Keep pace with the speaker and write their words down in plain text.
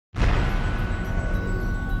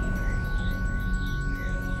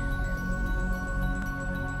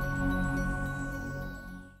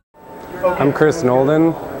I'm Chris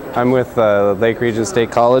Nolden. I'm with Lake Region State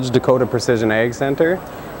College Dakota Precision Ag Center.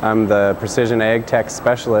 I'm the Precision Ag Tech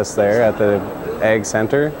Specialist there at the Ag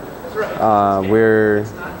Center. We're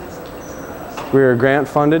grant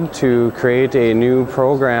funded to create a new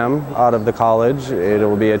program out of the college. It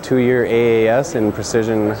will be a 2-year AAS in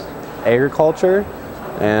precision agriculture.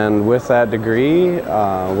 And with that degree,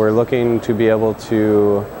 we're looking to be able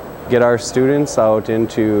to get our students out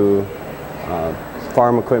into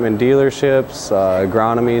farm equipment dealerships,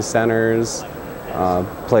 agronomy centers,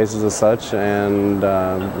 places as such, and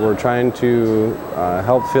we're trying to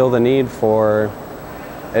help fill the need for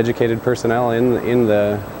educated personnel in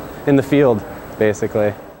the field,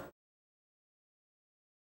 basically.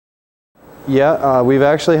 Yeah, we've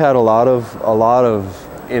actually had a lot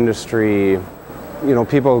of industry,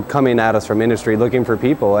 people coming at us from industry looking for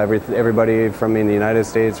people. Everybody from in the United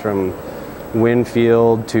States, from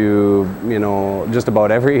Winfield to just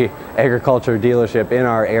about every agriculture dealership in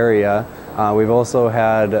our area. We've also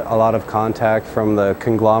had a lot of contact from the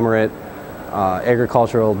conglomerate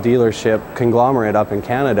agricultural dealership conglomerate up in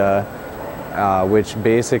Canada, which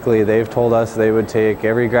basically they've told us they would take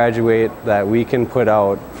every graduate that we can put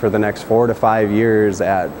out for the next 4 to 5 years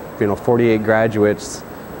at 48 graduates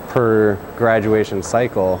per graduation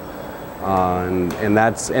cycle.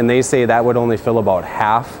 And they say that would only fill about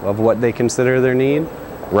half of what they consider their need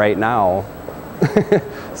right now.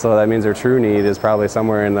 So that means their true need is probably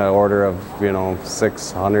somewhere in the order of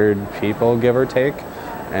 600 people, give or take.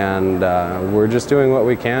 And we're just doing what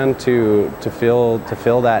we can to fill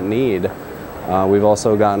that need. We've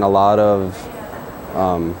also gotten a lot of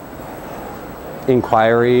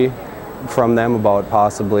inquiry from them about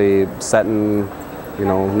possibly setting, I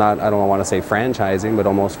don't want to say franchising, but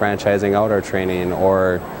almost franchising out our training,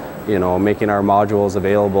 or making our modules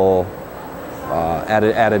available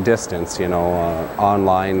at a distance,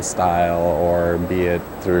 online style, or be it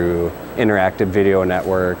through interactive video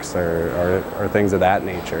networks or things of that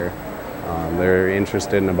nature. They're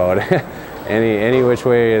interested in about any which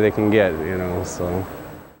way they can get, so.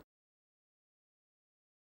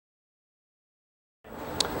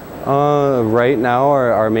 Right now,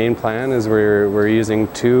 our main plan is we're using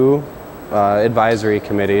 2 advisory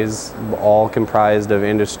committees, all comprised of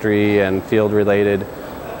industry and field-related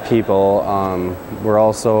people. We're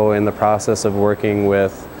also in the process of working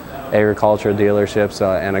with agriculture dealerships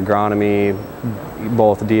and agronomy,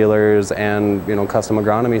 both dealers and custom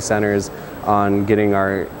agronomy centers, on getting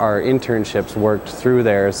our internships worked through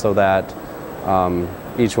there, so that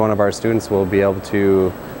each one of our students will be able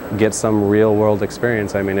to get some real-world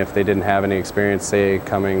experience. I mean, if they didn't have any experience, say,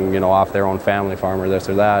 coming off their own family farm or this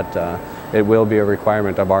or that, it will be a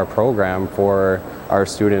requirement of our program for our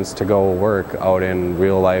students to go work out in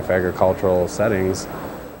real-life agricultural settings.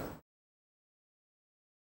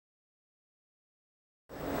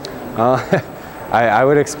 I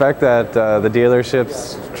would expect that the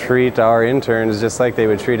dealerships treat our interns just like they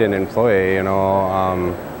would treat an employee.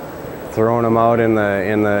 Throwing them out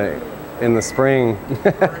in the spring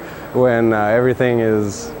when everything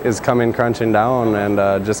is coming crunching down,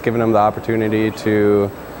 and just giving them the opportunity to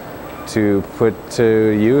put to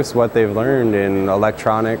use what they've learned in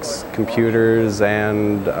electronics, computers,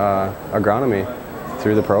 and agronomy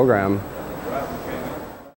through the program.